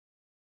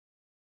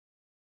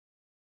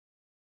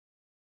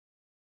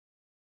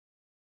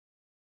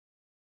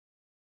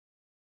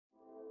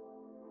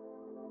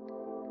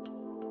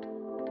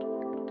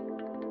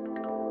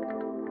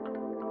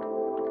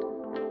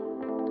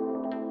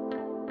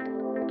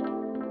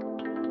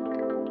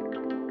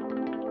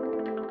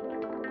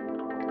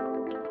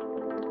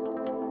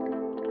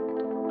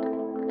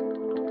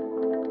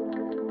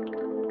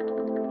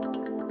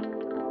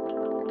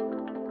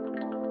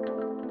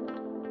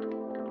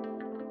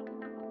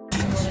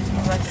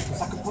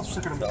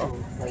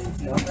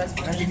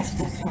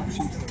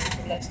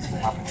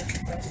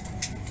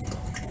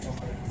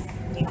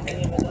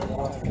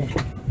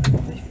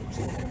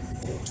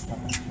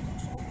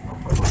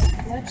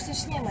Ale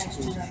przecież nie ma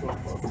jeszcze żadnego.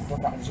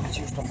 Dobra, żeby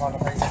ci już to fala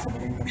wejdzie, to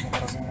będziemy dobrze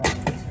porozmawiać.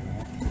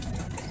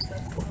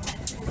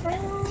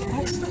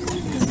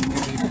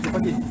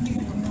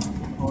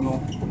 O no.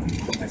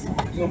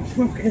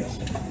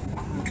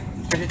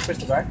 Chcecie coś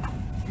to tak?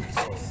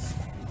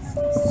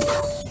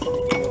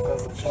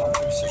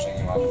 Oczywiście, że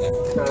nie mam,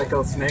 nie? Ale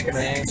kotsnek,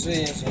 nee,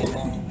 żyje, że nie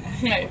mam.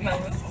 Nee, nou,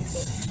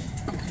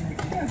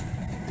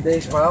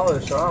 Deze wel,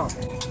 dus ja.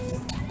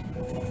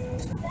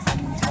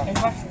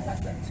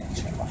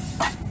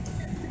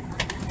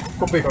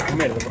 Kopie ik ook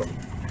gemidden, bro.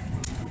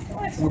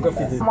 Moet ik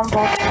even doen. On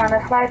board China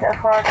flight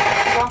for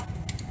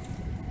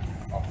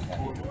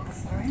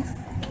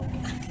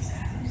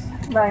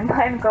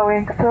I'm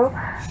going to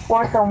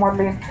Warsaw,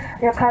 Modlin.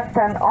 Your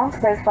captain on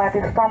space flight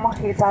is Tom.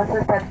 He is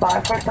assisted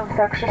by First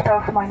Officer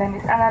Krzysztof. My name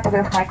is Anna,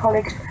 together with my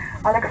colleagues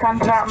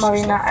Alexandra,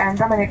 Marina and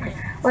Dominic.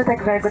 We'll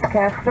take very good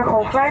care of the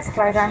whole flight.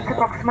 Flight times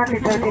approximately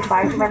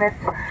 35 minutes.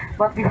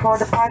 But before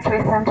departure,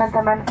 ladies and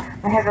gentlemen,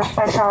 I have your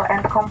special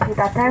and complete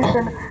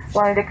attention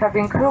while the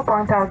cabin crew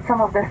point out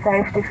some of the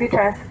safety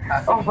features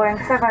of Boeing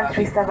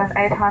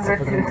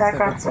 737-800 series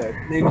aircraft.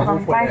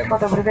 Szanowni Państwo,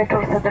 dobry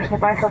wieczór, serdecznie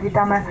Państwa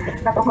witamy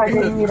na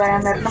pokładzie linii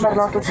Ryanair numer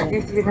lotu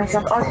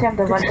 3098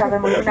 do Warszawy,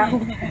 Modlina.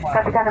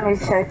 Kapitanem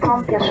jest dzisiaj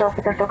Tom, pierwszy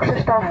oficer to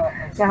Krzysztof,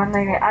 ja mam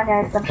na imię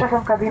Ania, jestem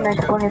szefem kabiny i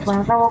wspólnie z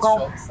moją załogą,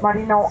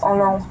 Mariną,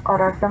 Olą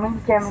oraz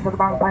Dominikiem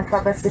zadbamy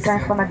Państwa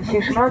bezpieczeństwo na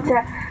dzisiejszym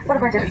locie, który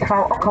będzie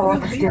trwał około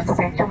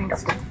 35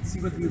 minut.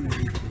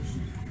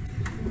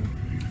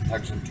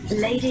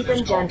 Ladies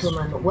and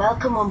gentlemen,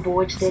 welcome on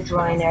board this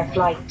Ryanair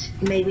flight.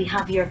 May we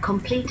have your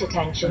complete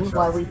attention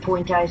while we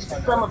point out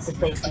some of the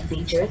safety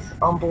features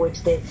on board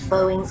this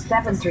Boeing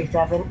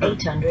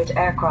 737-800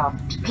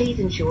 aircraft. Please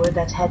ensure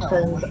that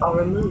headphones are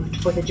removed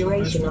for the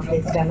duration of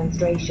this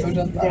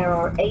demonstration. There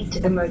are 8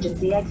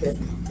 emergency exits,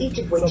 each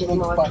of which is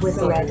marked with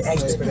a red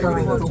exit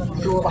sign.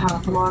 Floor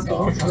path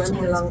markings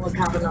running along the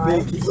cabin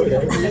aisle will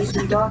illuminate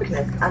in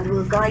darkness and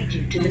will guide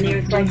you to the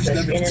nearest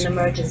exit in an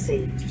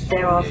emergency.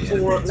 There are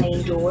 4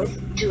 main doors,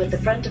 2 at the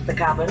front of the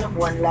cabin,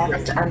 1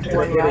 left and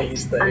 1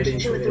 right, and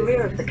 2 at the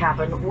rear of the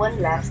cabin, 1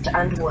 left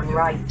and 1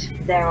 right.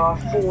 There are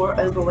 4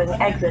 overwing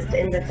exits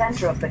in the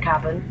centre of the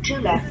cabin,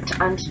 2 left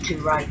and 2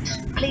 right.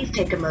 Please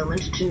take a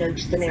moment to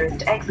note the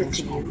nearest exit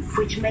to you,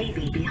 which may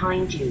be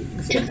behind you.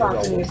 To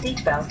fasten your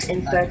seatbelt,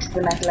 insert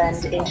the metal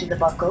end into the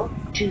buckle.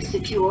 To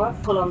secure,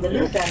 pull on the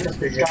loose end of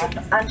the strap,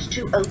 and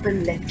to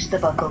open, lift the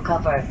buckle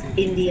cover.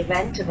 In the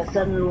event of a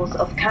sudden loss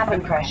of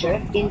cabin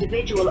pressure,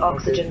 individual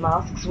oxygen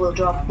masks will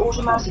drop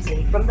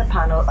automatically from the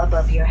panel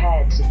above your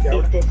head.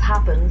 If this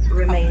happens,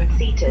 remain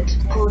seated.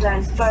 Pull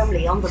down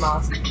firmly on the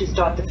mask to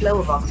start the flow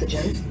of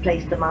oxygen.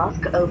 Place the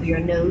mask over your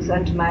nose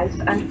and mouth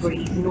and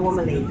breathe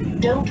normally.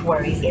 Don't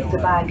worry if the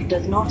bag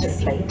does not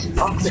inflate,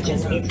 oxygen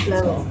is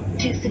flowing.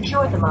 To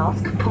secure the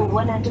mask, pull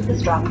one end of the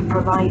strap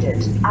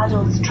provided.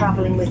 Adults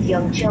travelling with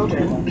young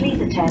children, please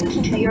attend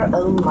to your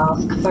own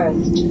mask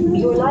first.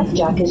 Your life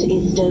jacket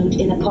is stowed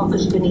in a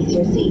pocket beneath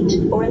your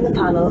seat or in the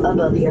panel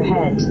above your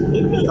head.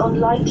 In the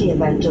unlikely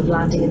event of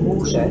landing in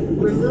water,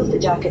 remove the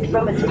jacket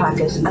from its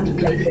packet and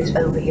place it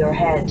over your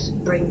head.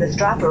 Bring the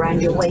strap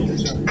around your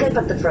waist, clip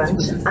at the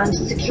front, and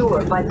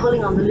secure by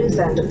pulling on the loose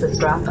end of the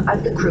strap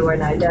as the crew are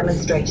now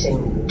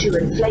demonstrating. To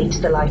inflate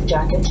the life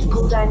jacket,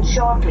 pull down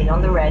sharply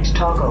on the red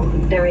toggle.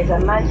 There is a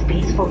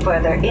mouthpiece for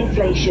further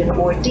inflation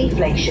or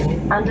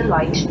deflation and a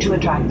light to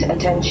attract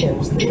attention.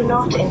 Do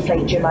not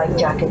inflate your life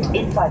jacket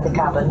inside the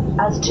cabin,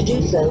 as to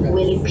do so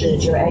will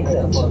impede your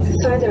exit.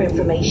 Further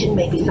information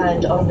may be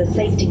found on the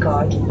safety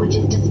card, which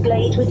is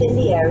displayed within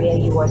the area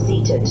you are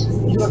seated.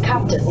 Your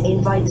captain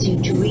invites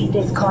you to read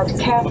this card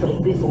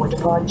carefully before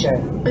departure.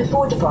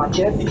 Before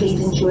departure,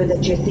 please ensure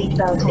that your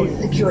seatbelt is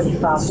securely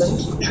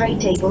fastened, tray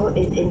table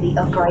is in the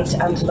upright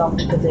and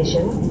locked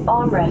position,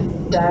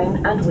 armrests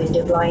down and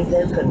window blinds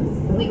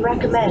open. We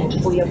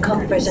recommend for your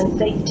comfort and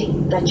safety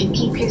that you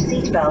keep your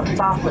seatbelt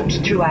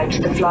fastened throughout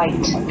the flight.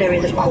 There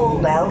is a call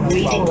bell,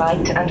 reading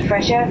light and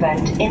fresh air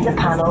vent in the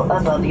panel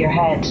above your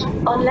head.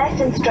 Unless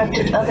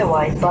instructed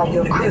otherwise by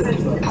your crew,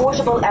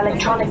 portable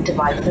electronic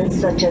devices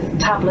such as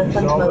tablets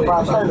and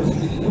mobile phones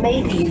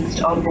may be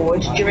used on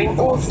board during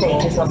all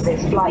stages of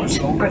this flight,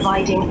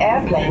 providing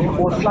airplane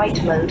or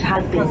flight mode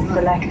has been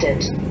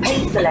selected.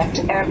 Please select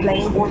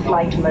airplane or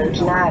flight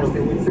mode now.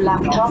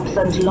 Laptops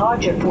and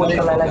larger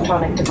portable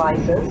electronic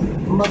devices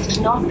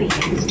must not be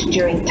used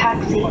during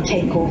taxi,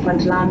 takeoff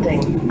and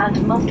landing,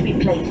 and must be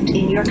placed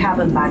in your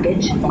cabin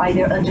baggage,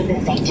 either under the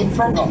seat in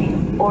front of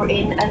you or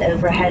in an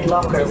overhead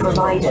locker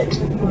provided.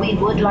 We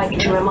would like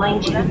to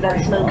remind you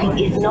that smoking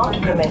is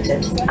not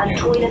permitted and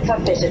toilets are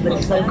fitted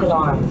with smoke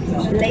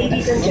alarms.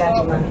 Ladies and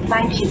gentlemen,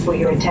 thank you for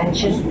your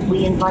attention.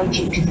 We invite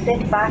you to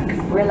sit back,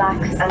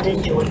 relax and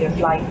enjoy your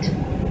flight.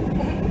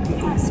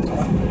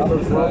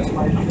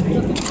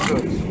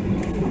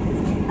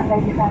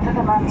 Ladies and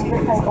gentlemen, in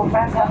this type of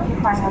aircraft you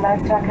find your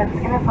life jackets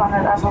in a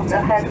panel above the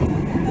head.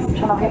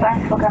 Szanowni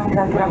Państwo,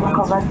 kamizelki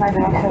ratunkowe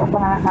znajdują się w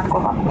panelach nad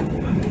głowami.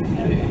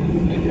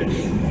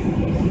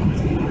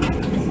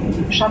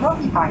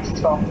 Szanowni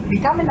Państwo,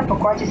 witamy na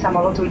pokładzie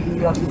samolotu linii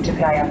lotniczych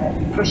Ryanair.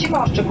 Prosimy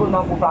o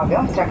szczególną uwagę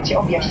w trakcie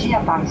objaśnienia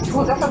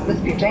Państwu zasad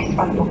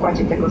bezpieczeństwa na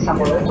pokładzie tego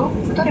samolotu,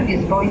 którym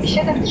jest Boeing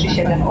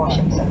 737-800.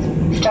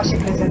 W czasie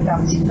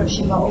prezentacji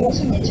prosimy o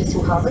usunięcie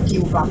słuchawek i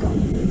uwagę.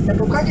 Na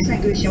pokładzie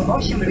znajduje się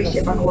 8 wyjść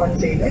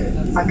ewakuacyjnych,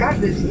 a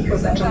każdy z nich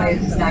oznaczony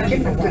jest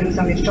znakiem, na którym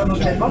zamieszczono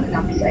czerwony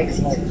napis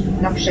Exit.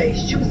 Na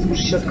przejściu wzdłuż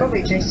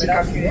środkowej części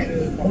kabiny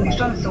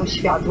umieszczone są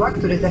światła,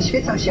 które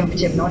zaświecą się w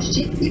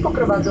ciemności i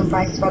poprowadzą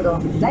Państwa do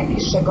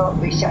najbliższego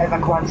wyjścia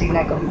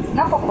ewakuacyjnego.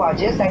 Na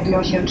pokładzie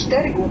znajdują się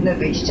 4 główne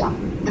wyjścia.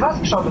 2 z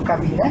przodu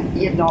kabiny,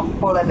 jedno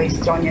po lewej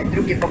stronie,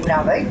 drugie po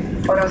prawej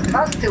oraz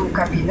 2 z tyłu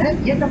kabiny,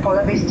 jedno po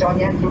lewej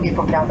stronie, drugie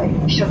po prawej.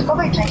 W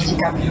środkowej części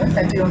kabiny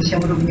znajdują się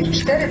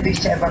również 4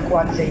 wyjścia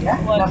ewakuacyjne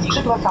na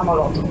skrzydła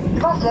samolotu.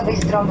 2 z lewej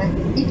strony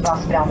i 2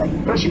 z prawej.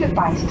 Prosimy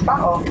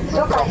Państwa o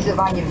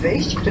zlokalizowanie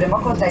wyjść, które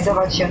mogą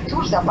znajdować się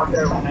tuż za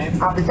Państwem.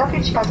 Aby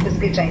zapiąć pas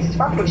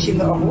bezpieczeństwa,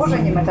 prosimy o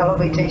włożenie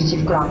metalowej części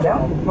w klamrę.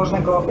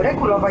 Można go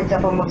regulować za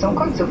pomocą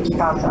końcówki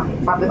pasa.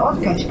 Aby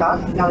odpiąć pas,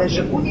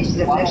 należy unieść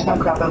zewnętrzną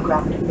klapę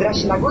klamry. W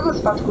razie nagłego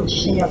spadku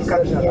ciśnienia w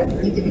kabinie,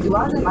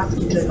 indywidualne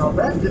maski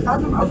tlenowe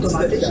wypadną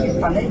automatycznie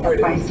z paneli nad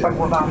Państwa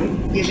głowami.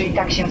 Jeżeli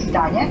tak się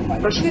stanie,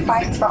 prosimy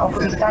Państwa o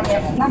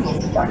korzystanie na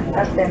miejscach.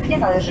 Następnie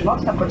należy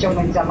mocno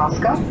pociągnąć za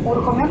maskę.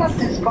 Uruchomiona w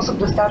ten sposób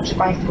dostarczy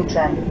Państwu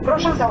tlen.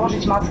 Proszę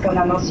założyć maskę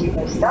na nos i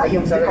usta i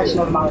oddychać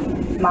normalnie.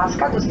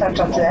 Maska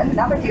dostarcza tlen,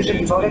 nawet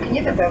jeżeli worek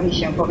nie wypełni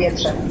się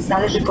powietrzem.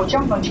 Należy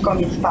pociągnąć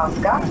koniec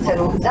paska w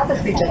celu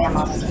zabezpieczenia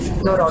maski.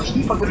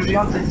 Dorośli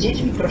podróżujący z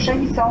dziećmi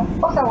proszeni są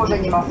o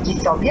założenie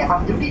maski sobie, a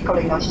w drugiej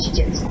kolejności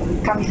dziecku.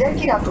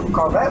 Kamizelki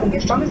ratunkowe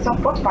umieszczone są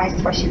pod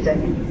Państwa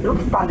siedzeniem lub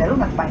w panelu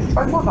nad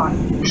Państwa głowami.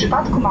 W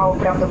przypadku mało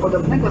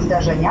prawdopodobnego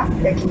zdarzenia,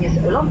 jakim jest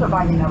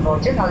lądowanie na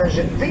wodzie,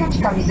 należy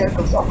wyjąć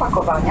kamizelkę z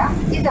opakowania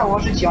i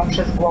założyć ją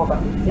przez głowę.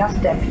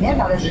 Następnie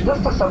należy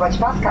dostosować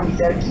pas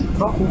kamizelki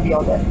wokół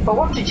bioder.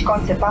 Połączyć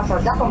końce pasa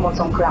za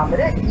pomocą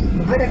klamry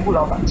i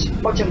wyregulować,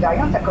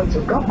 pociągając za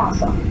końcówkę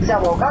pasa.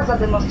 Załoga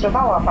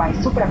zademonstrowała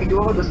Państwu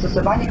prawidłowo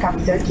dostosowanie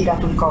kamizelki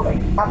ratunkowej.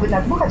 Aby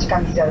nadmuchać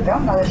kamizelkę,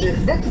 należy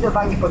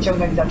zdecydowanie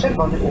pociągnąć za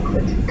czerwony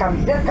uchwyt.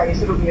 Kamizelka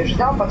jest również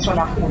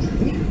zaopatrzona w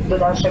ustnik do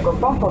dalszego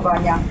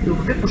pompowania lub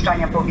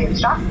wypuszczania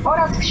powietrza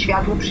oraz w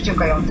światło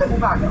przyciągające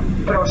uwagę.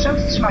 Proszę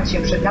wstrzymać się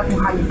przed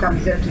nadmuchaniem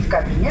kamizelki w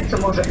kabinie, co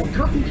może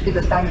utrudnić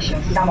wydostanie się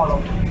z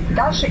samolotu.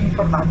 Dalsze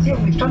informacje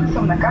umieszczone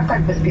są na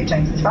kartach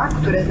bezpieczeństwa,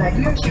 które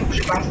znajdują się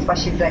przy Państwa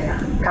siedzeniach.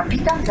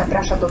 Kapitan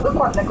zaprasza do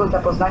dokładnego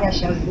zapoznania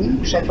się z nimi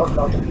przed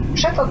odlotem.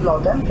 Przed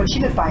odlotem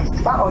prosimy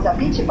Państwa o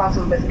zapięcie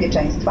pasów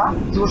bezpieczeństwa,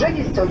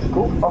 złożenie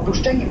stolików,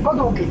 opuszczenie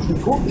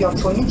podłokietników i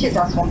odsłonięcie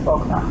zasłon w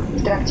oknach.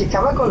 W trakcie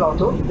całego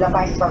lotu, dla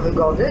Państwa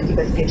wygody i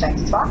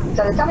bezpieczeństwa,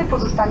 zalecamy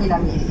pozostanie na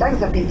miejscach z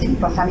zapiętymi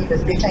pasami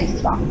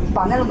bezpieczeństwa. W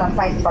panelu nad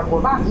Państwa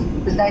głowami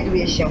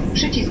znajduje się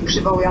przycisk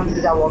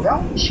przywołujący załogę,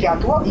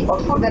 światło i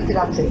otwór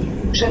wentylacyjny.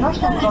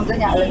 Przenośne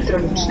urządzenia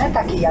elektroniczne,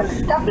 takie jak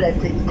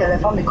tablety i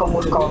telefony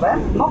komórkowe,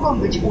 mogą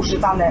być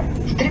używane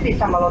w trybie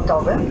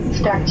samolotowym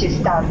w trakcie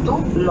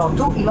startu,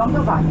 lotu i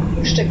lądowania.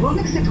 W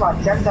szczególnych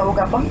sytuacjach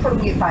załoga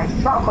poinformuje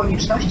Państwa o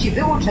konieczności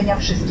wyłączenia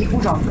wszystkich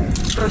urządzeń.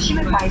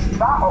 Prosimy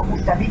Państwa o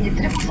ustawienie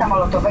trybu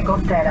samolotowego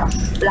teraz.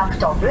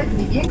 Laptopy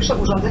i większe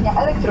urządzenia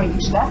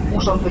elektroniczne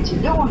muszą być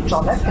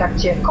wyłączone w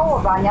trakcie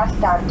kołowania,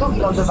 startu i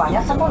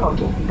lądowania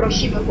samolotu.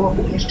 Prosimy o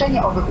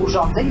umieszczenie owych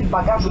urządzeń w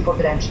bagażu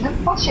podręcznym,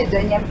 pod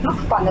siedzeniem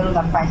lub w panelu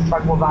nad Państwa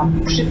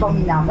głowami.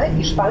 Przypominamy,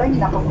 iż palenie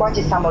na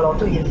pokładzie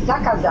samolotu jest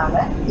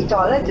zakazane i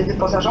toalety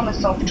wyposażone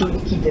są w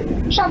czujniki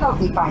dymu.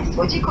 Szanowni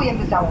Państwo,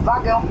 dziękujemy za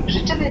uwagę,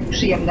 życzymy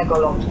przyjemnego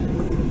lotu.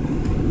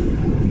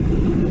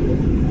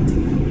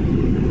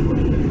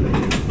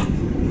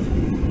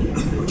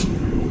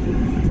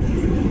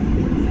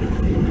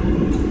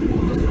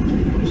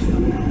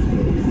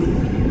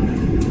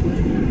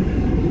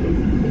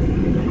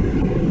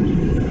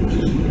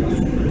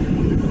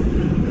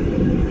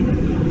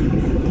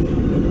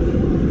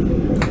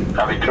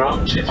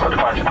 Crew, seats for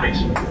departure,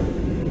 please.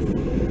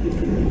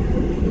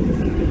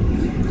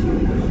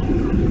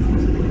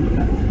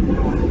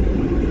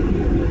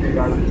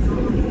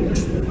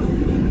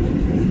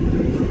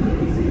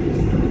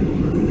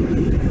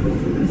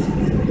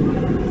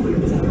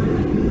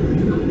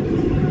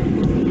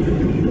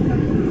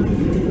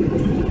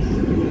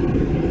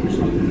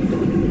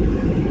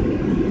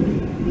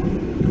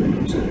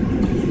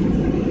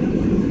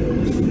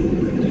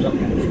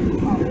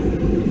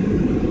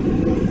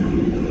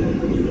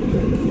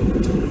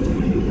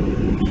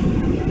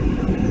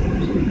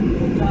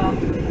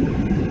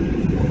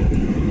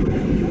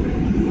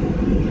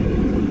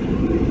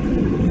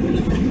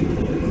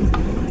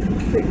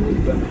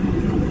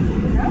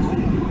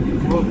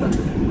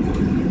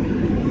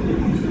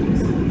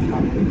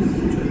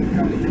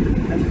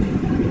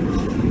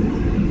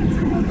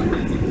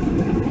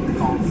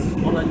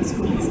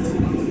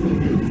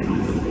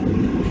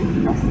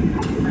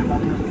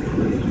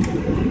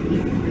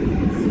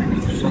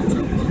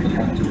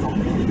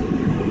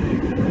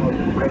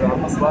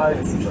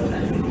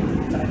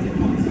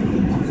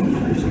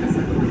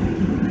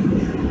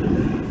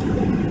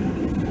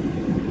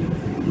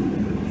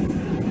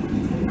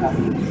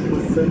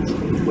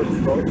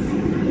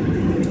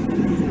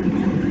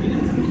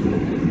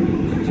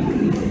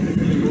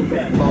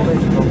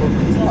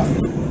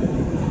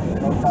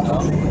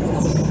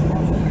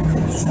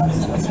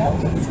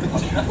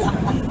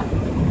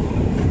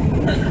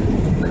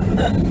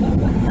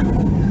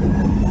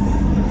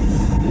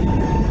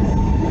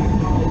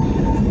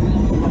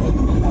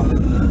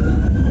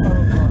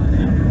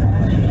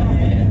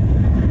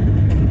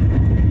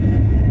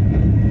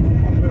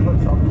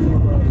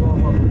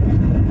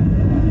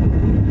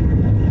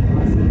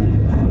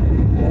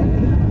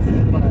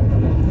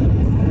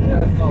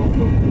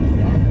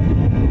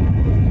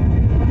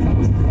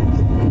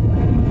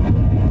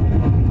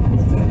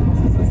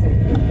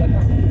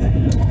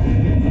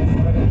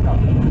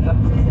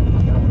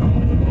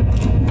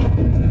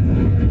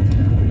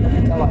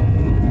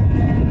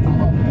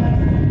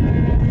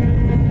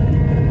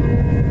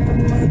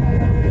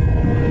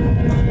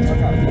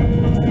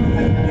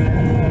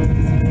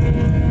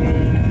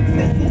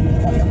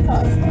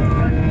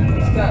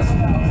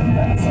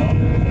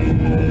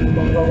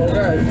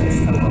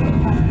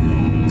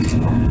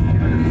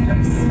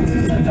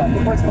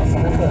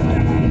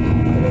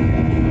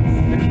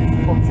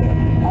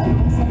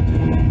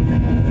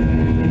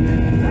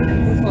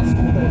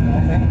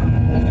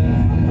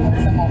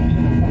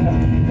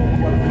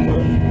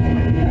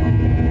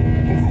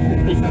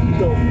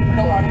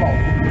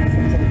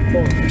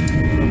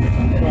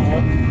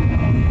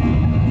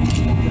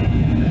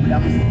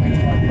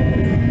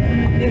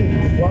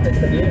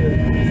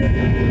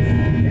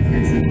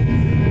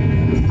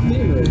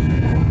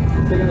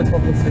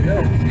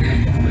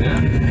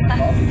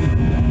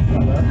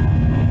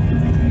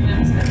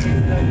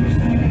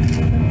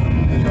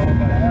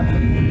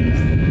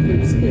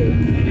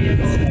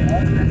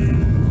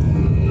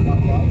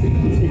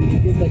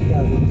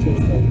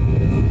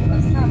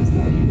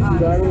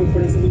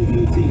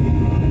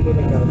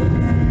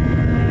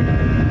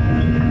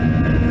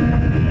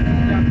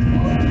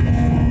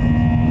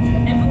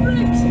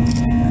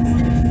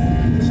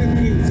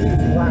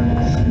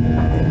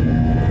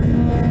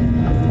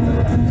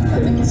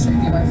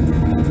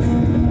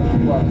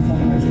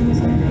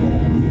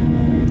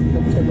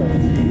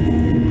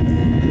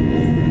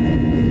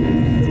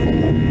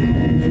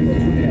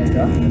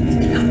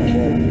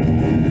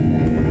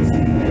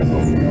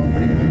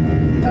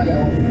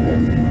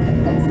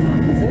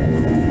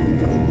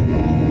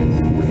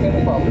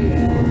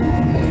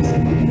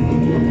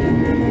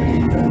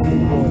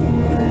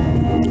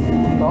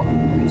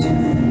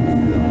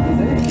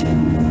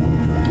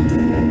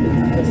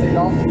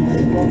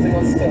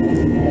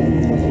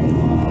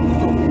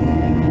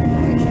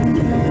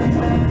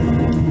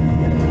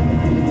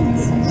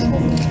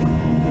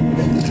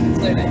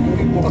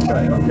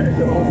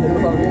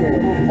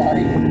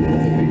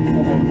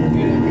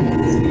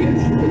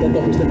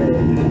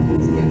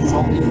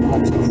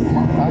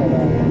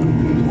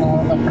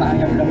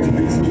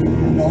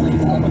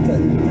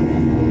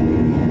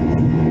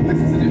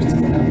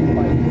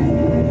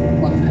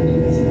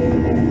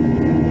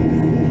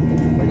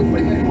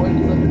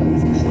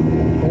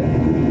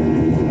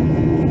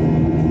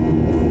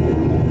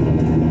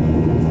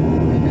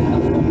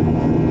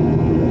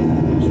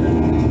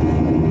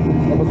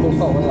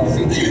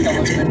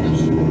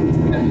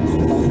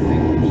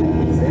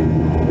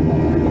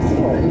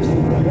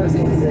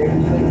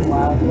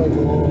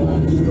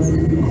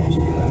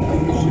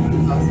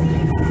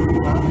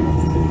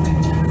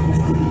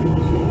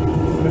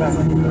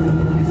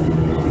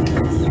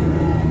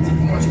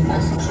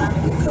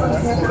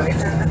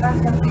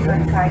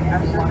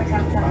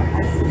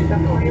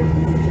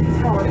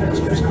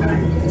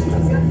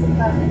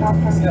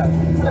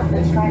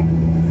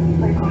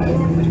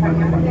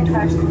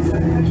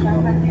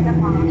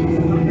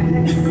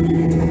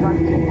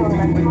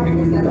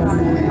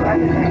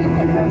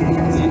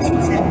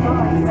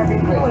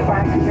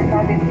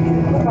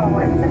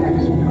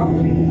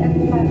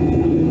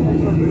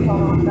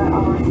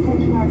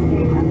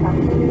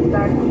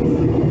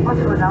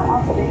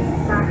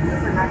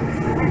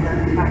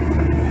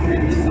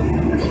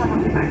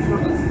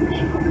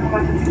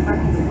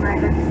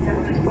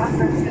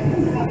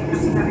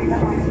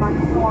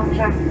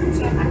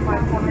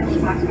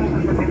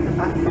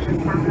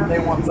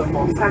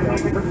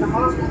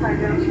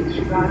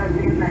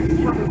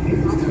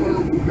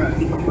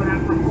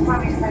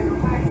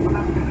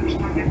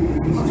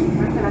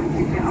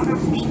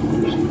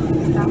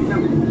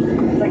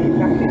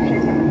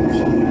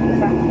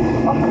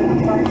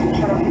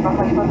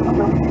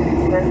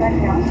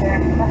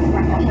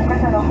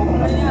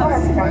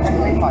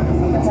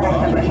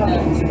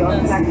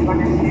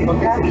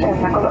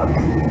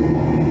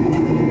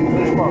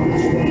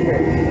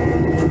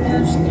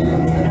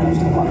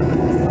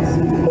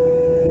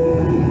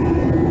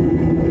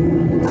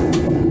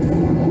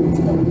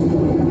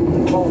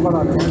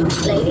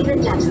 Ladies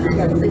and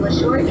gentlemen, we will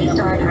shortly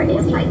start our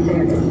in-flight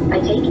service by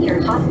taking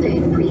your hot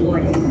food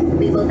pre-orders.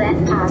 We will then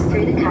will pass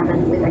through the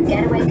cabin with a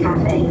getaway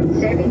cafe,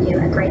 serving you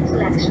a great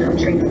selection of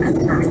drinks and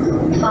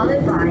snacks,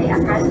 followed by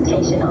a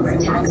presentation of our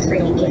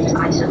tax-free gift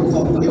items.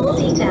 Full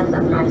details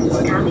and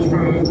prices can be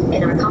found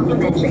in our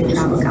complimentary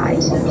travel guide.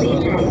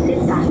 Please now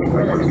sit back,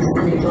 relax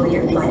and enjoy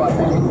your flight with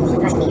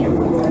us. Thank you.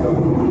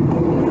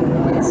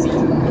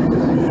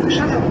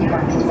 Szanowni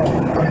Państwo,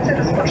 wkrótce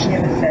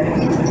rozpoczniemy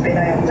serwis,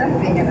 zbierając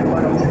zamówienia na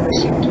gorące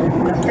posiłki.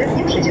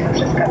 Następnie przejdziemy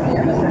przez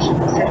kabinę z naszym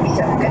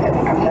serwisem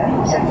GDN Cafe,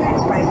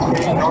 serwując Państwu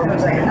różne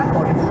rodzaje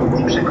napojów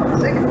i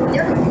przekąsek,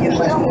 jak również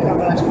cały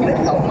gabaret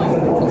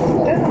lekcyjny.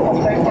 Tę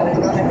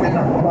ofertę dostępną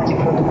na pokładzie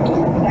produktów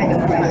znajdą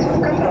Państwo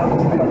w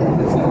katalogu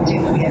wykładowym.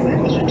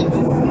 Dziękujemy i życzymy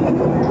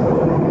miłego pobytu.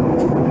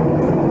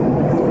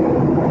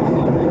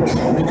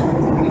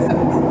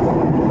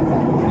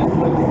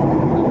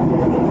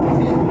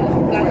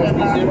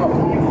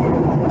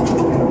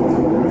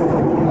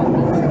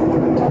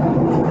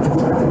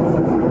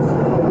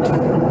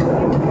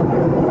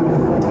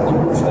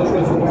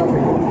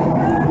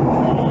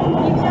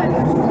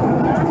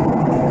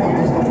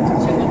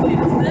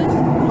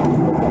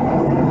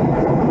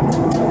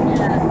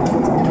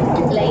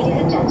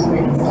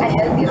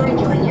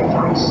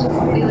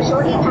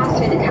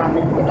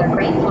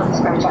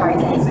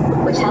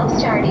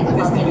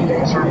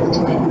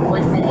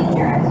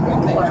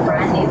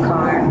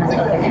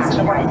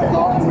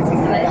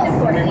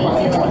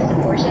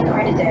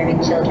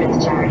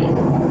 Children's charities.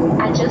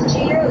 At just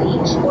 €2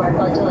 each, or a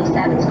bundle of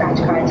 7 scratch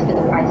cards for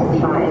the price of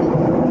 5.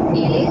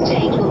 The loose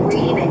change will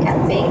really make a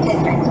big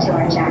difference to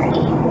our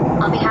charity.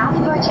 On behalf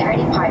of our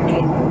charity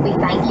partners, we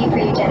thank you for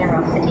your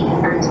generosity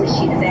and wish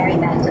you the very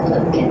best of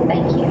luck.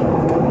 Thank you.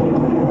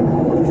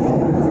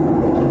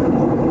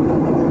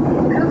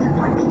 Drodzy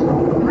Państwo,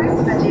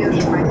 mając nadzieję,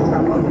 że Państwa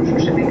podróż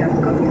przebiega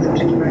zgodnie z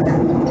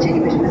oczekiwaniami,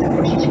 chcielibyśmy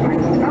zaprosić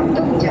Państwa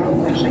do udziału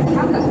w naszej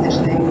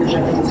fantastycznej grze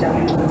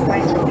socjalnej.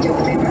 Państwa udział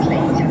w tej ważnej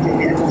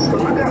inicjatywie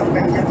wspomaga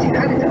organizacje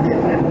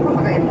charytatywne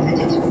pomagające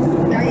dzieciom.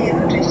 Daje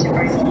jednocześnie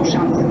Państwu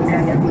szansę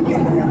wygrania €1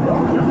 miliona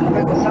na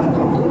nowego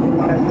samochodu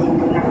oraz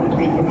na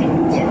odwiedziny.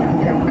 Jedna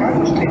strawka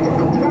kosztuje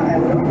tylko €2,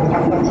 a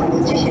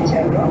płacąc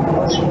 €10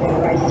 otrzymują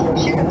Państwo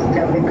 7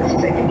 strawek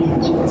w cenie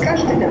 5.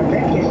 Każdy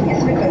datek jest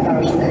niezwykle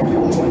ważny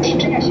i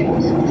przyczynia się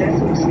do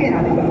sukcesu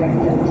wspieranych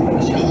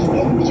organizacji. W ich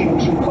imieniu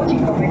chcielibyśmy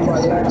podziękować za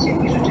wsparcie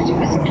i życzyć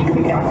wysokich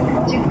wygranych.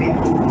 Dziękuję.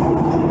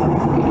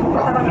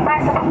 Szanowni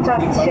Państwo,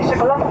 podczas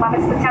dzisiejszego lotu mamy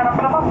specjalną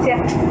promocję.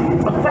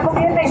 Za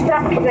zakupie jednej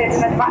strawki za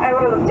jedyne €2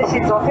 lub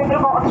 10 zł,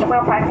 drugą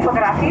otrzymują Państwo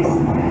gratis.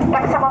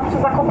 Tak samo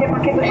przy zakupie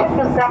pakietu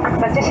 7 strawek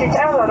za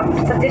 €10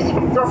 lub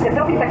 45 zł,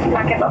 drugi taki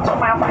pakiet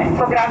otrzymają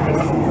Państwo gratis.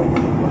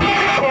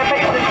 Dziękujemy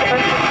i życzymy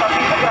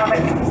wysokich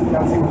wygranych.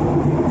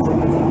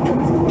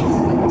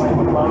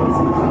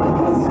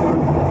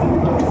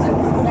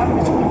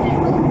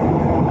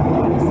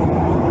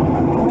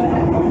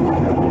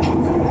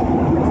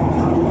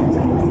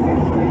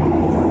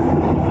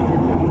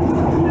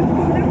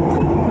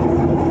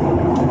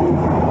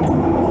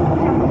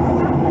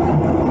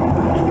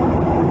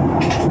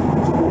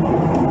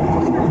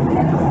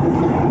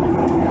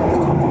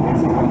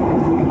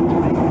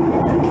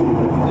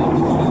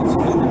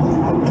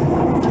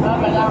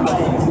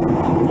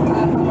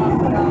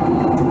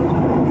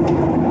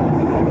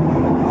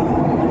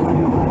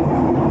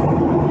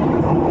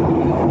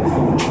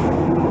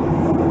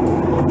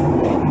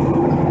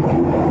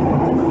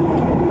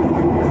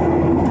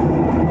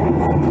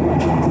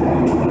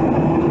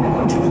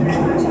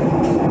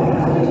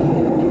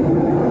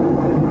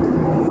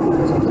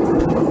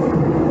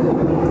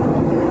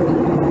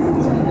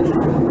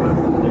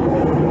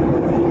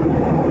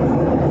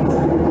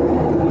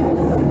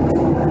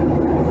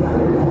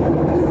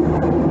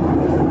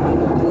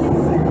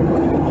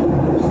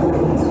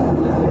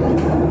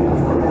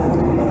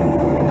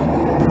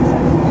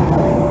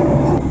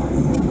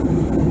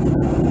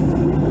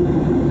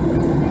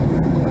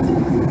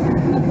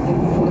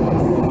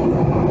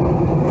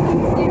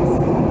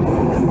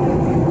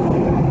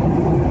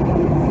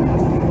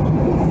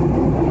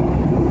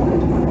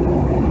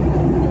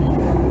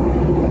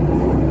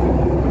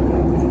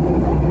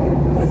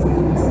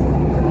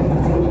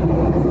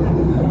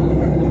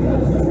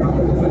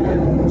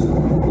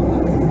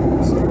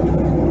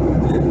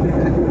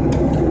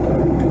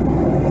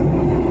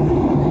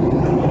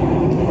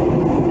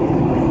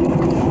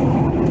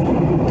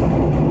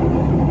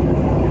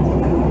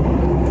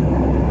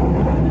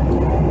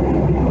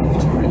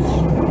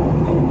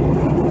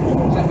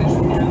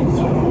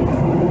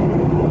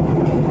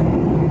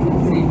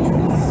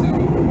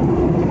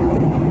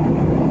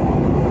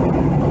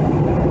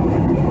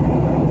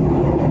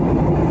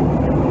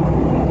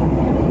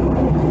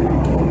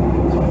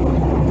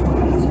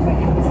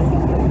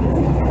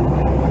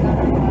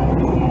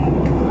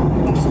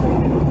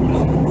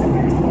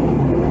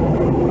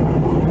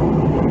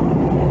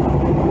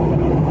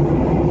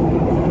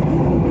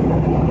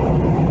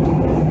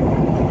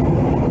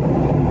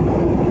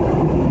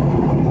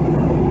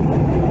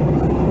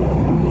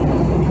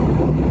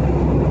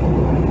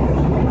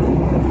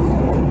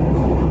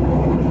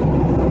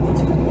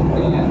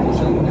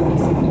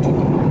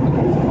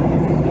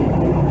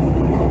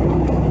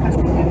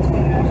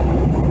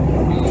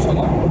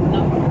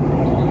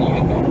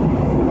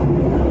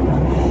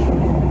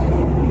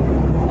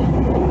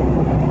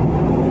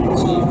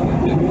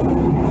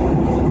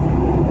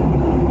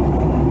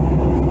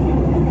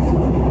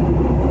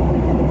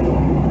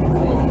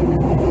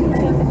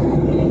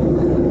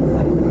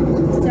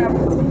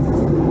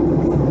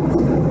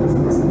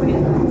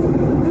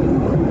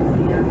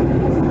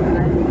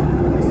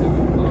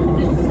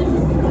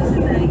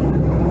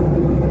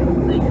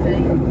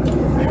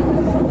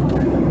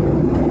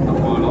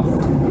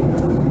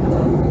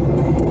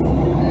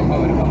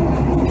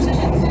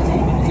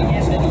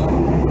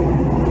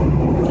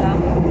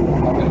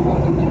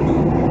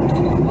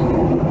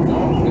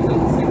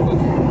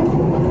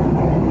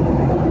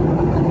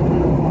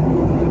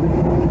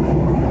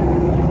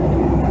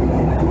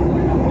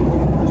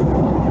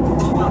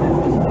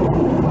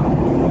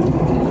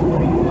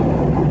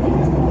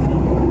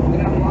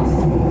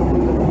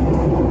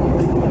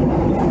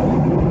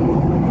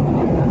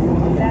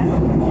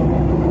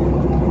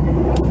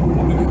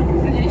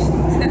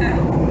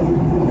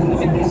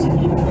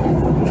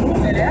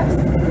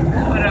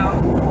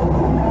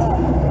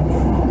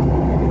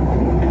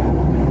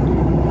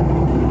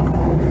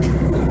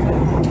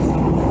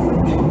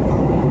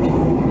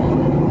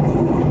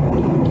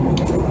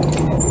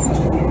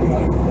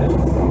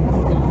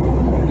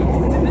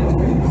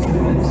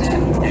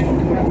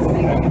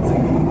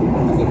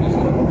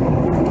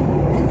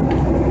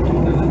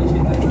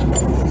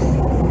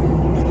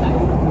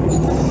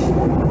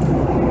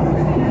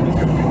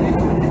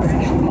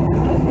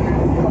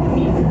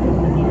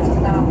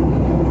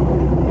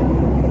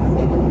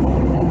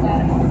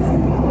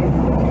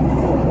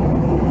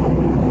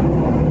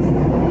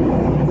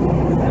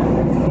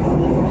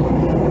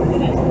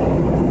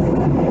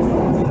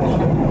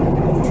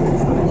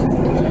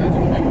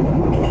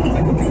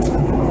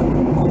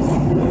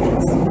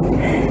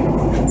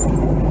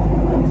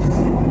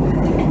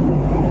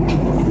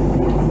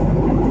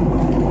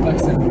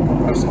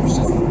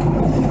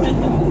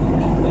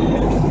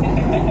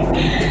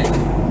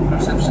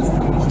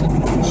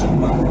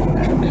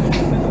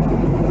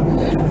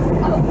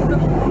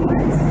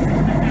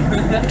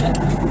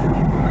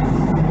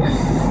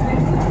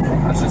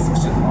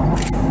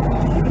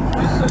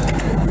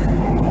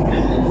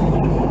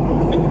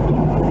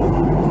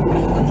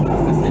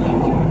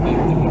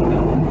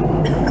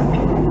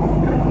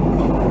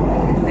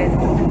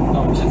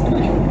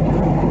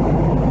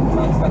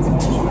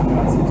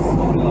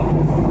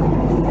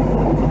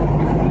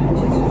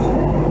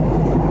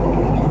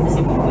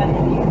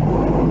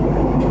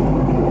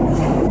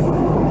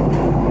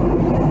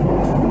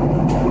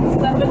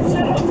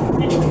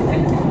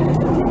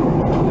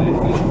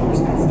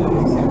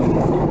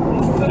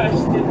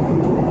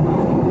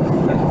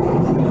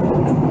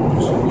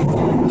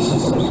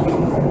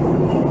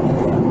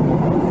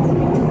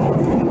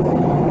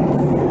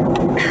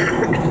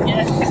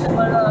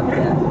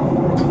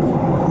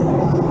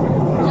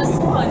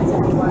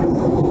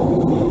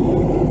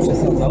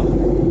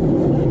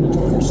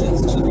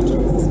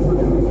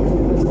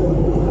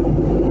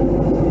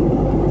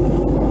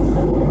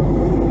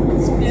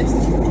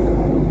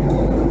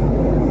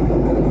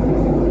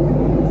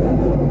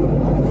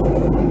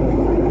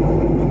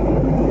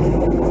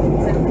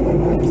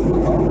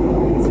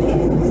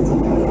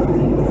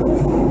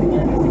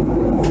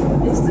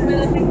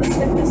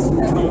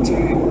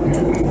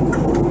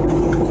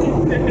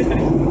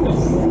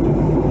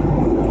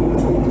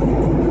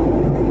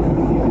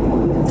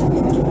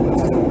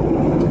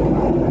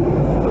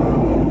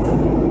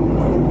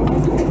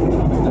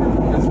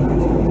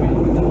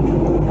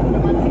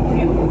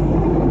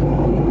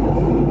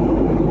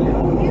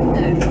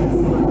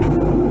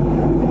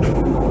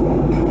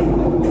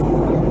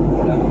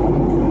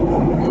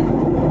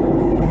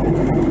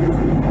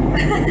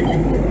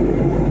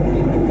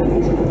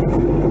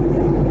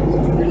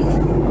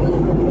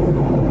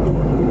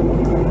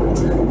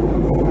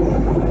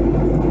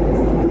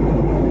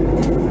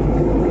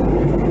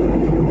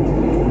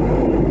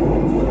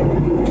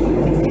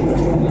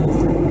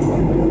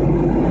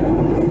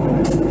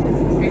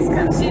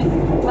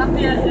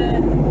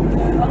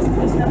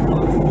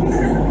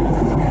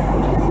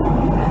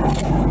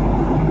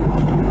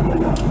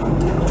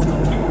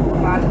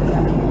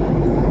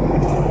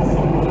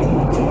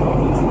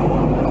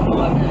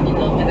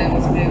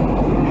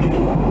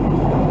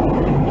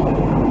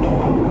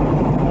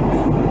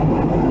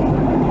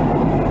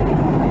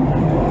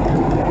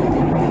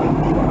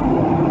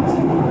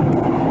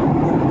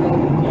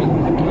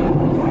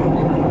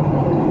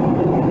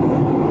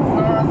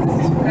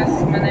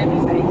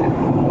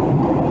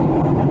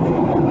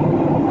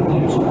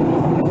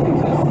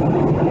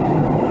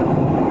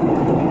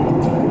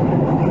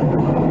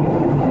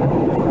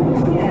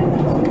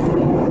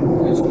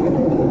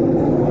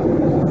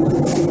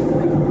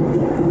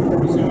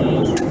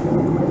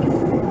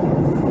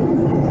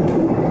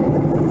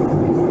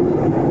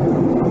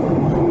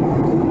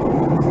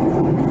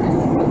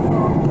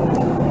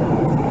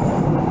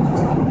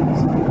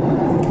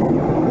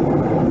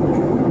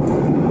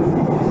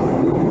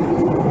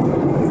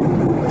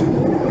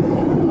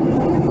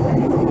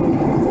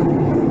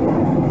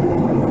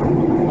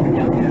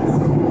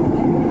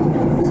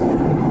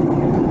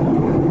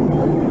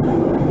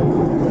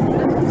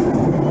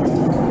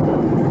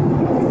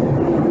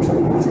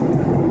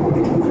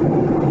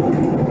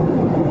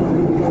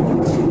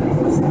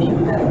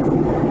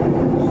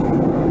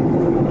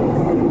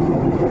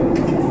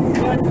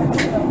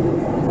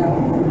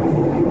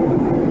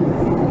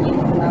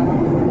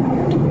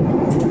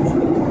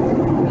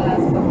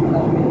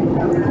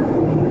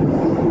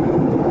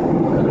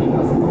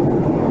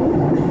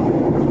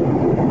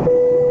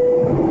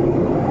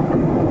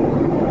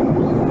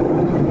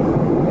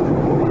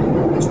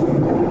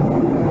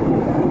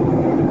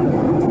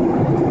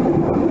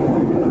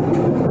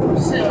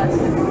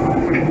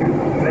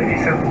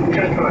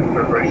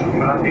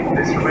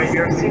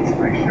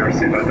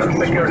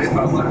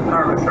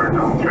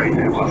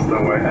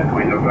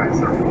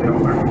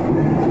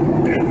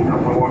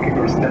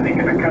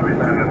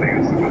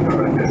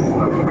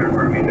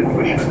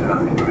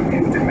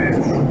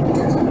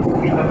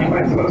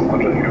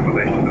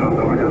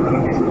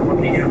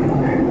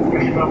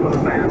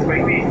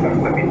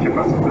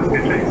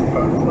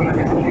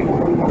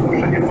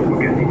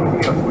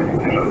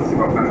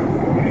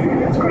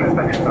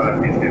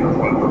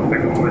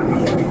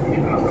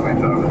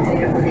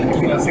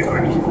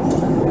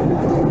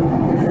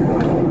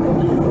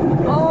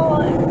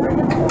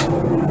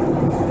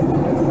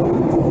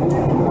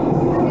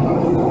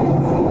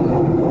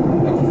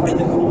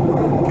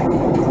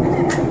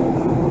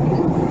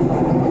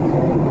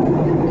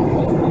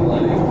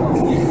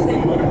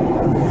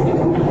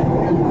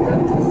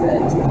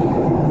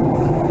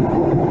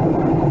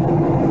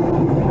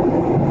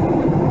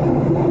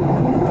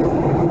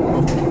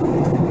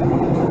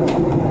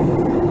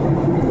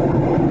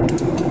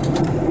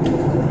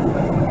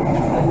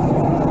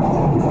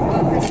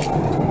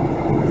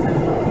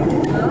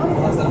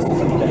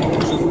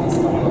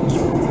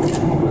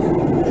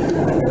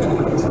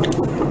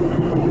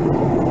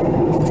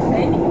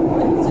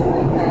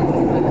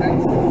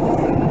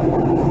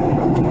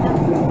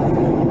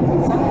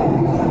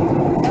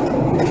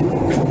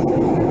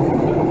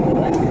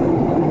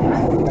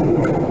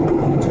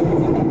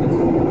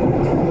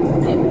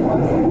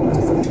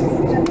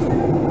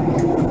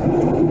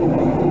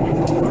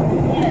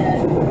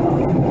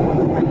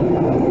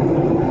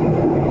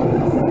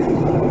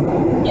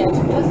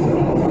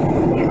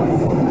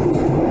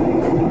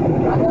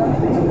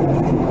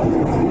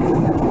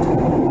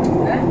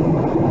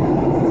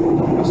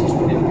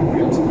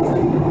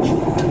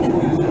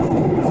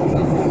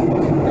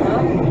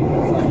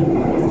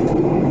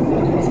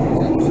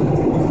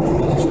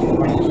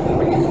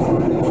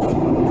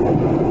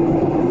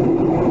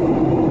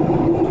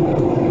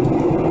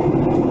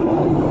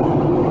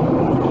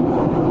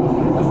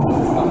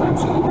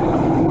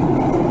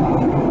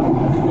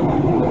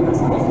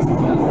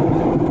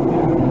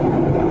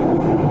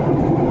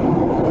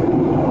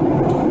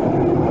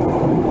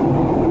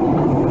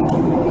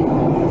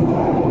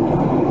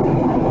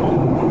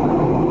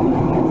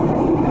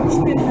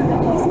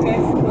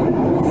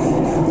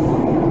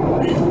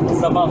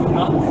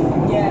 Zabawna.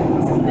 Nie,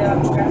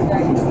 zapomniałam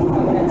przekazać.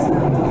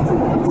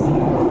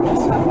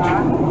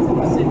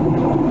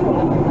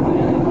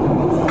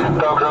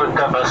 Dobrze,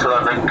 witam Was,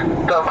 Lanek.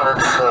 Dobra,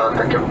 co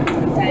takie?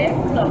 Daję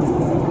w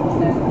nocy.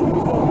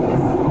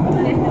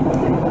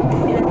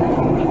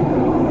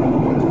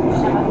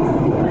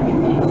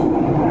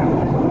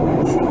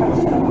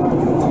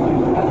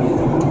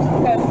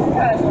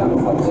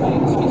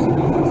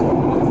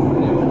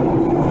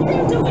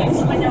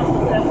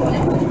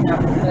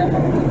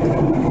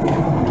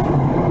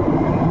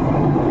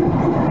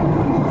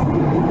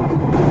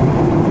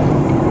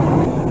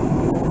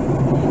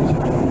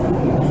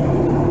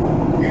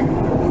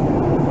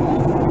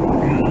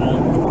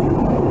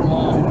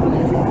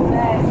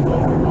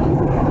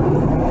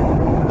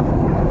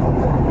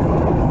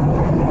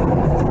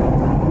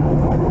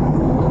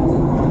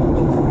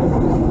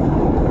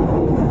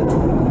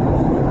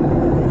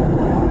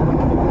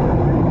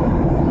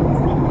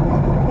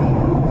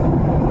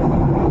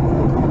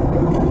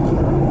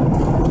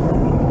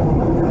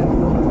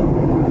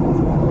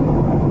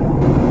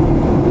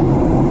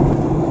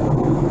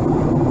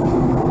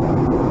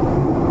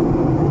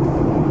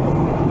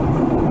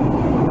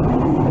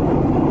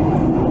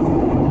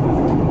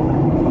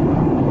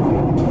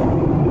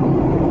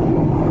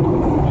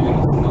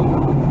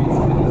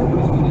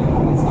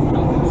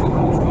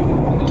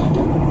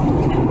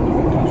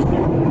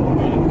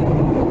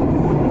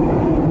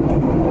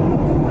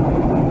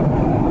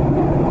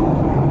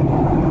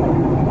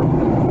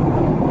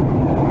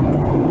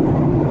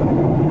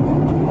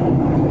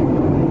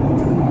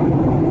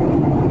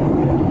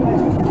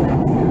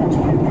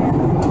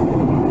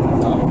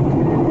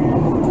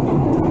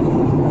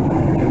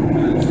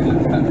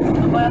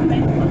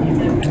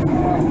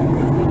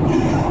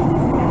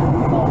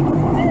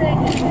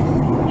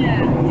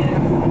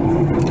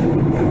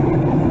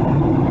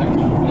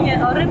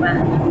 Nie, o rybę.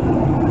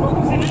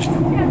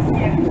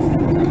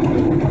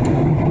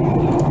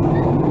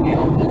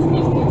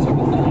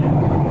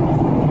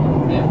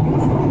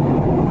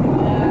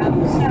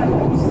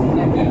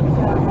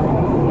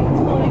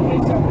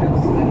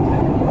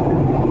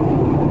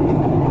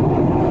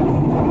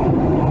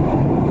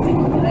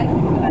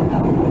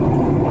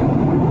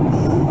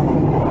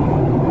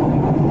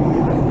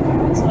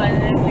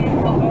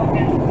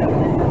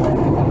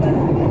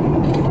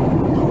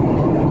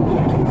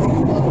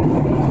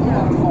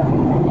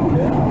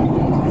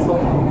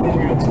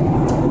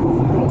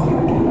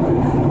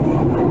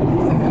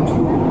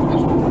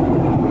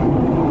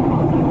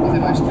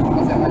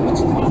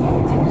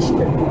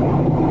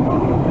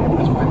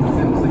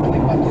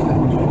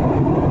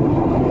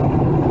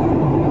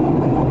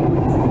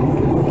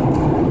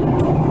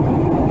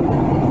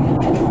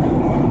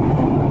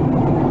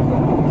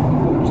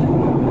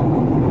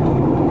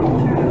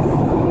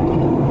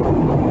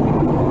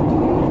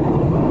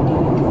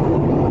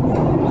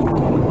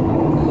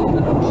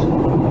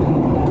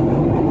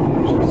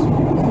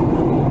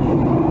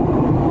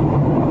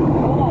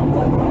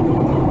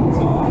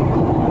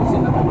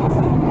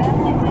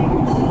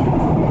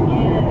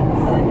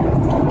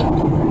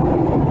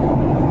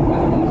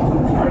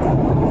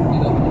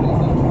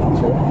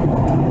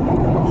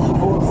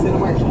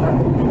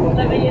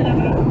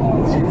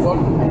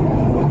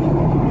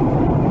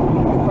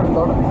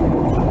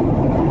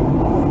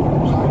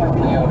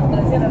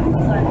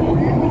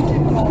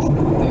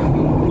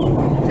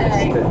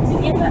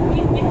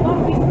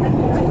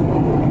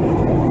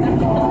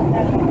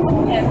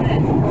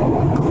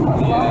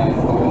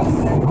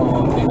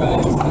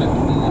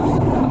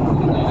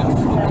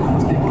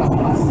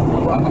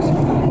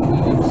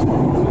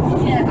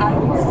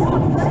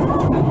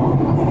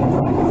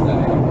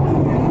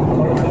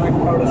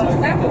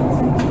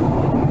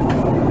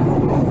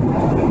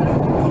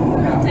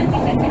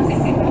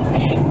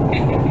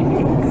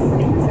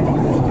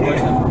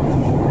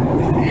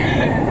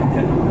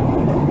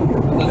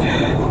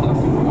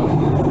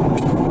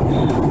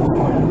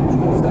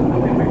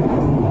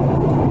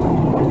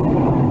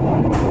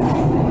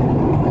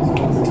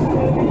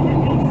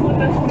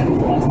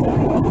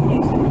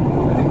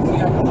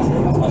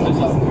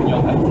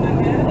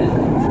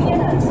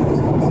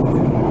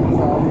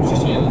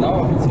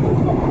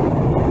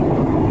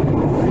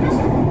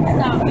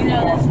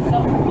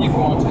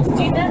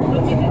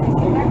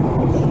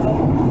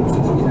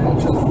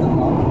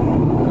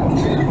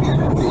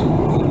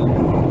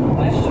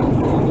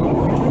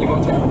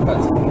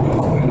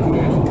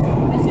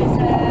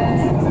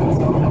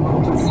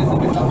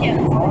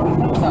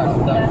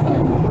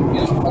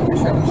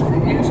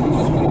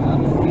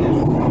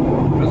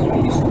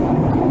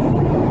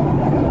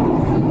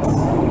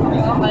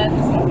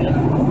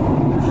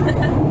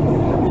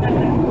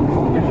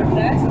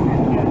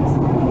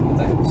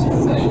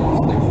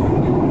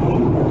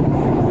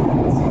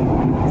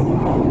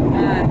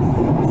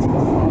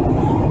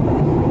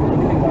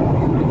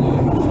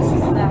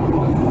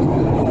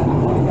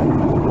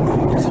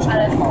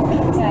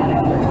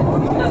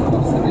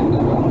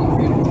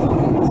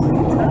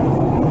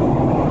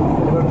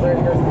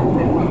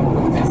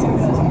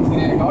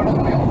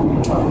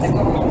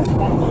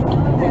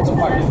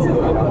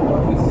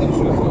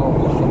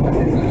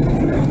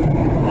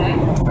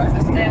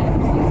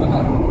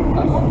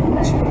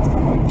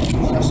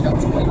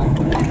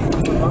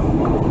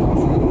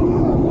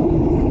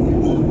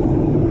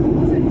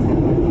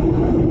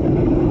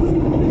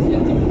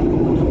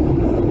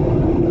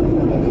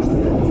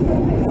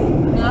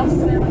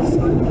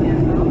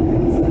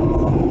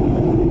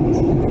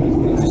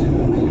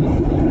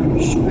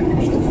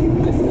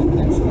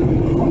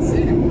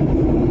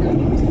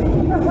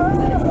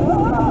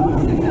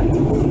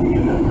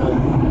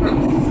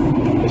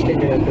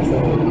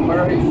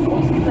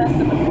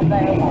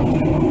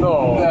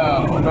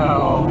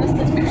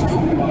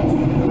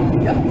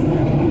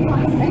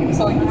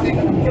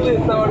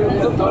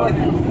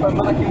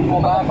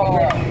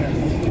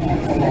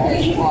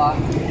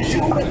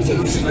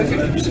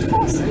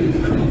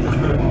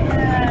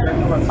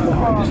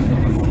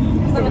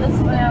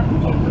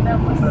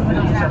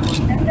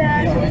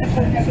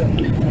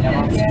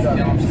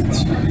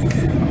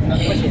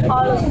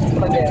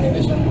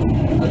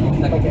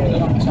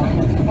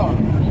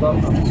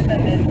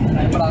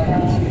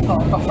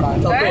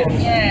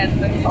 Nie,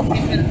 to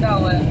nie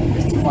pierdolę.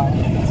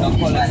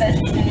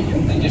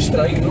 Będziesz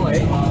trajnąć.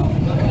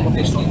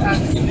 Wiesz, on tak.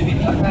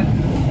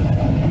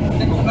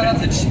 Tego 2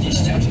 razy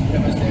 38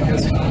 km.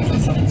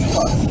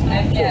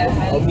 Nie,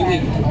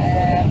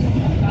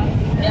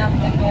 miałam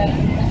takie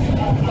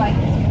fajne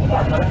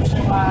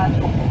przykład.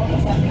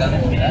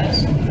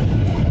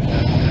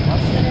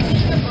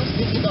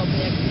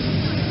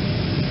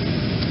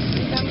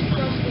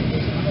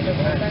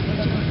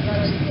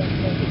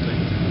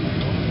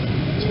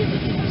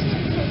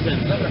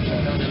 Dobra,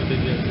 przegrane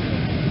lubię.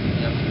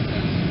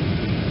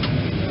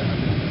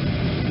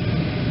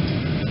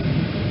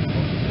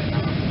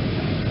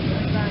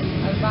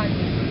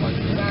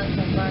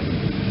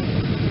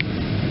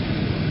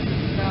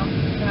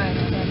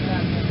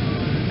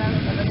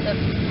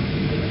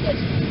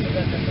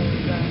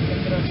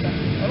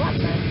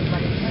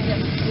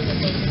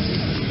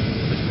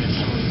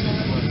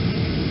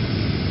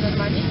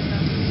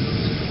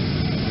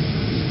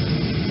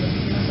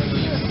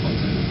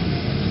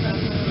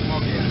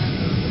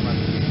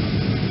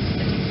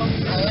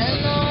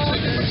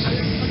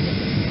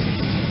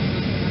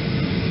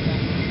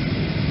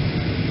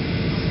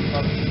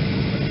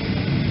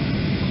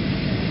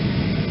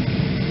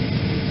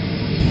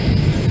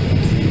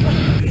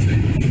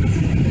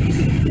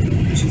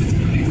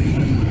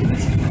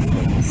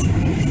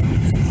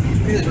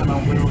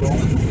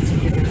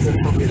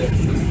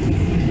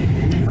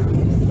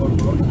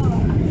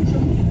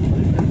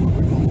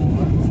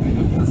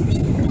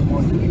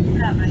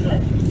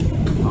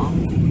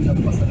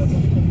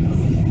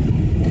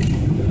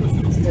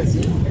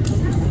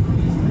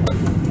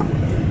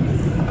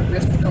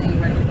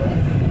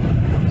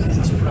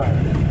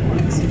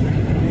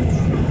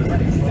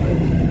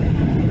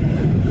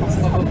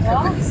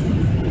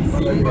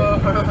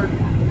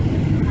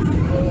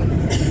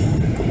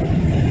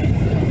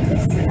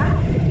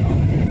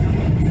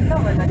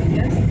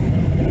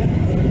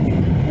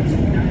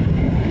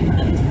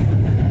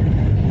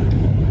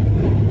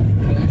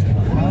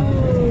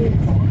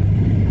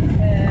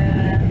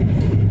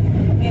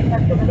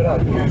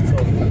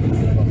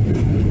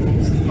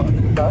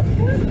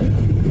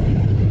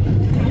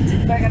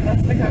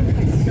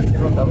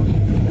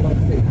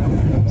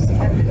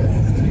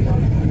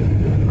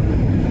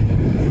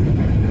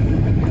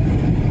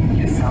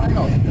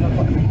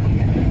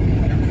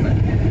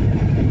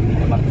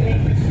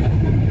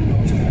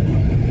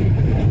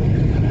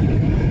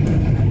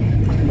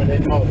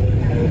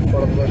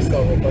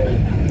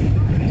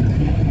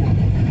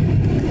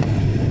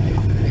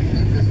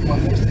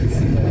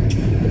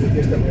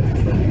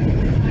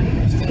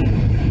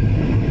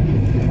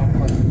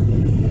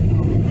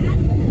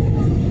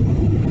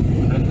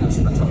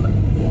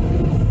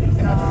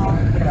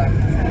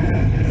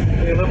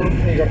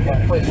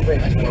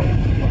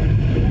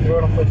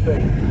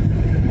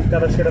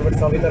 Estar a chegar a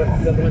Varsóvia e estar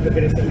exatamente a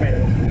ver estas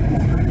merdas.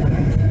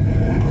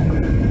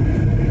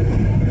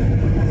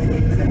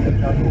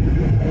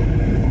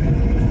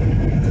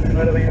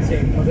 Não era bem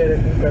assim, mas era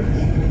com carros.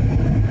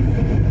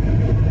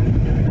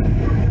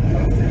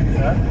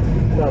 Ah?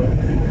 Estava.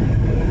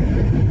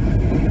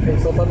 Ele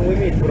só está no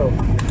limite, bro.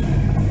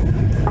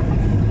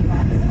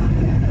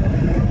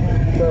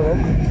 Estava.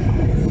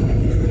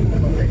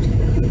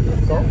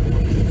 Só?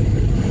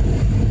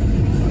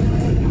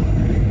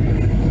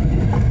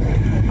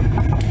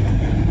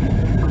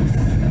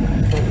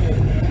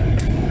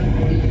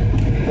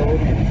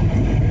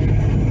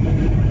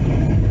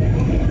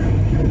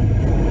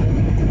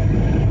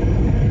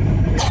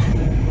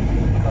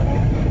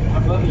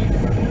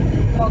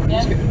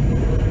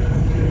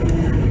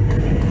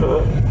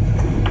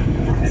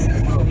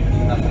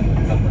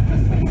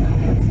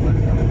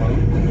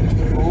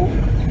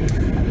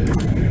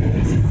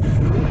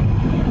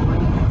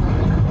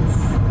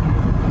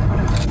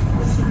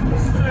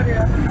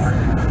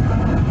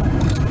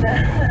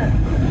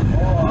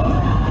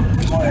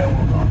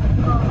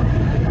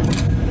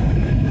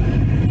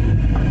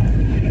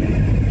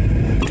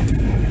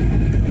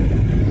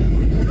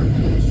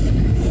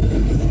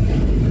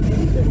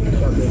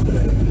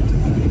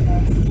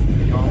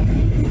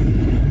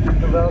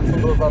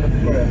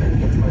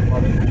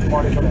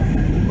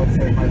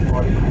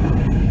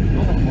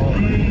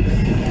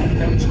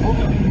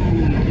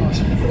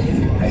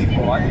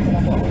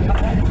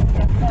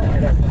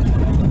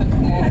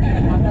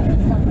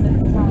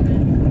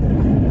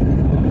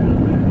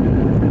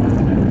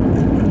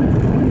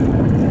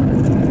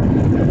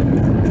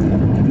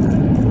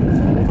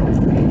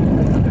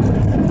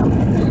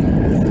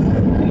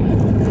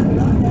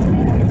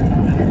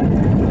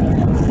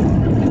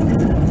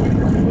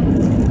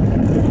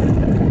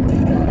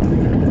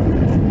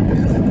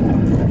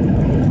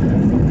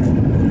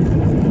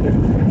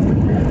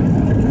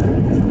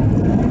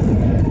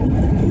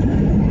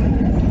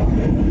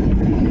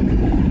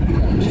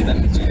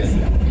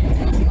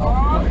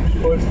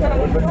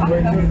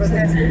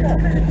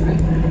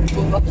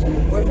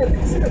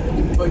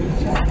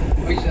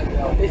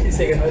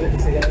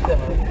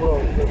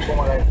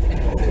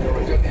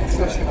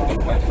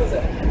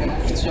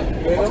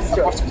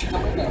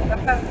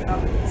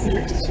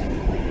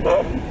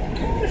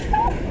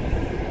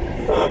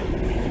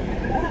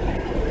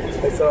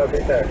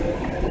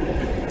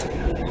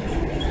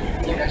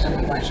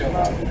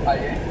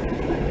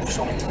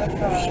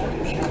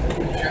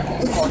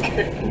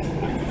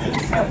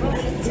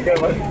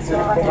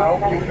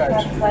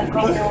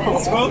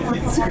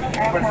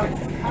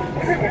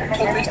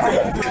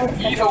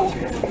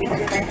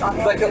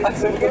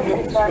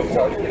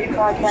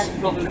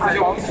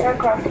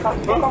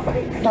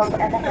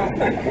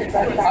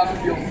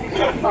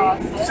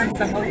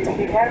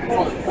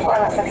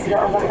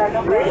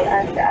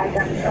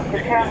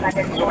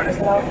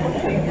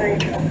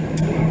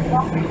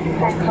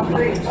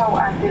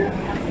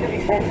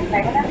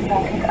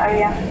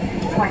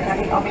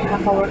 Finally, on behalf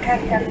of our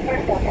captain,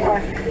 first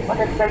officer, on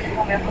the special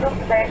from your group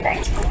today,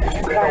 thanks to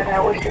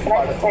Ryanair, which is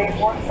like to stay in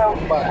Warsaw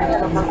and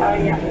the local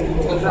area.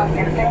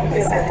 And thank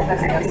you and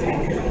have a nice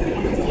week.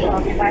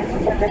 Szanowni Państwo,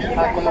 serdecznie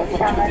Państwa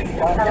witamy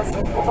na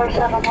lotnisku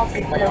Warszawa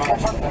Modlin, które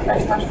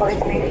zapoznać na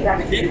swoich miejscach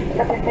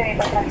zapiętymi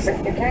pasami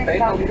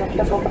bezpieczeństwa.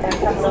 Dopóki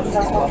samolot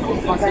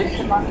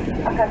zatrzyma,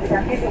 a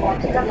kapitan nie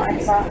wyłączy dla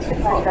Państwa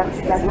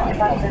sygnalizacji dla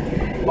dyspaczy.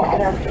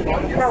 Teraz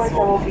w całej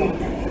załogi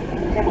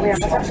dziękujemy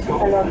za wszystkie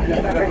loty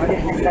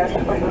bezpiecznych dla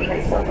podróży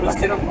i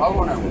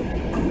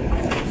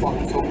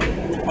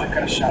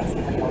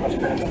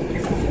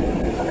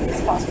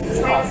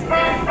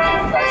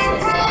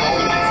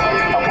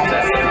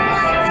do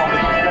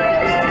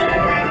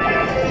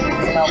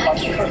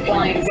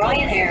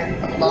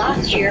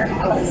Last year,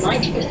 over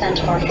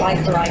 90% of our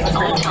flights arrived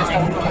on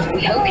time.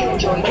 We hope you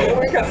enjoyed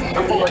yours,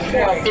 and we look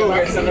forward to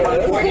welcoming you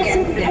on board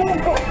again soon.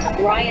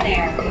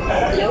 Ryanair,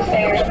 low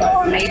fares,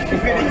 made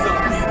for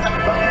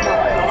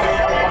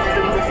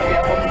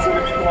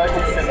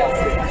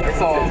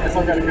É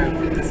só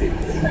garganta, assim.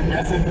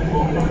 É sempre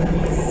bom.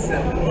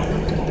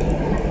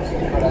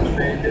 Agora as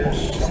velhas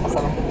já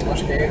passaram por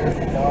umas quedas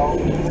e tal.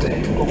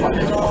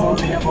 Completamente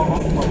sozinha para o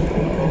nosso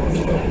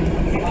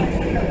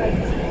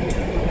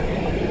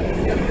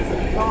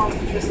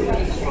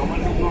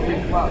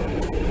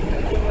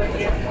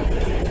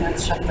não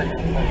te chateia,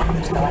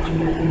 está lá de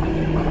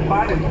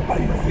para, não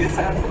para,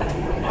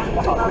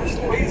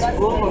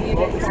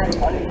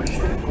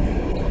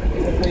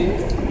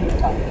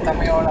 está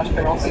meia hora à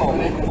espera ao sol,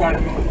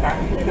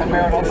 está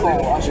meia hora ao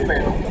sol à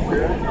espera de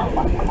correr,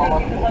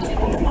 fala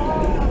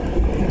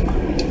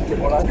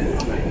demora a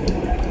vida.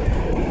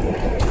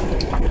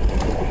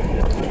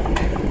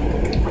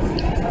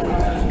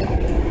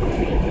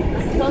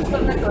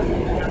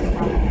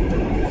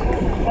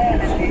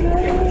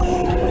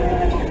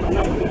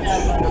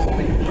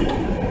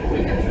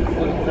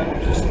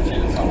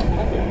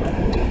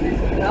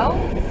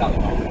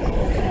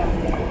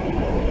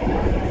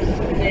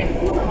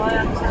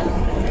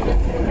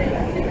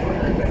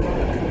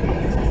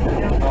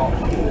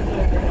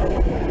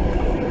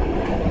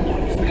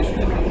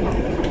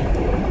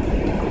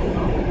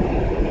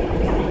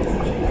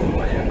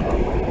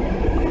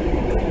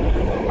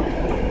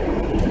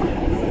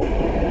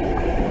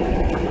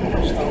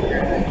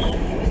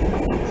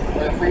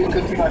 Foi aí que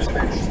eu tive as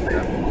testes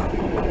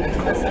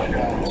dentro dessas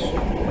grades.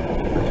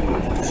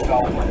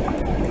 Portugal.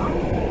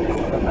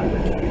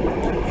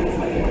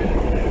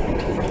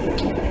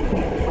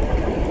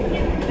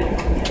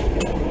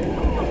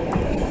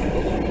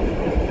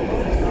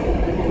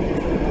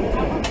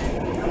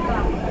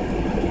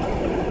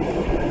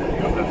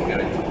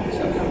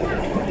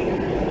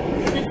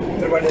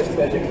 Trabalho neste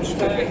gajo aqui.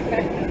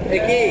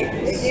 Aqui!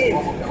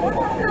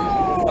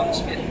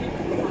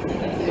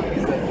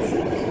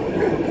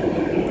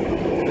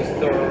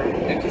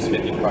 Jakiś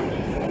świetlik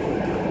pachnie.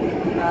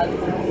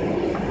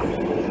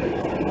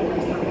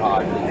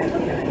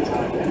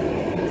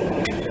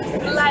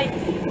 Light.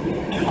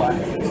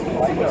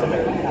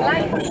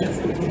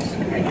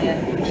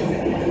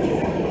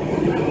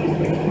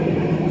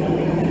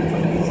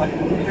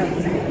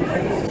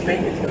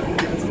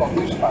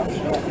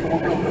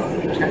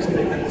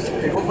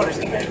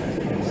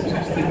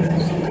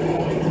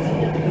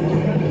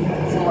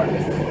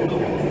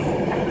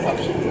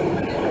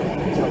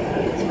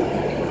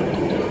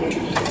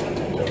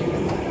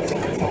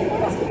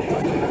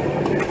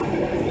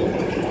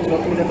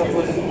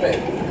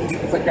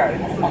 Sacar,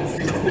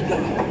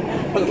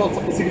 mas não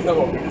só consigo dar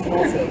boca, não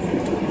sei.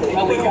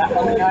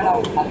 Alinhar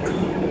ao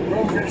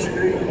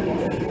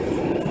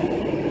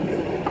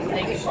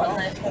Tem que falar,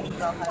 né?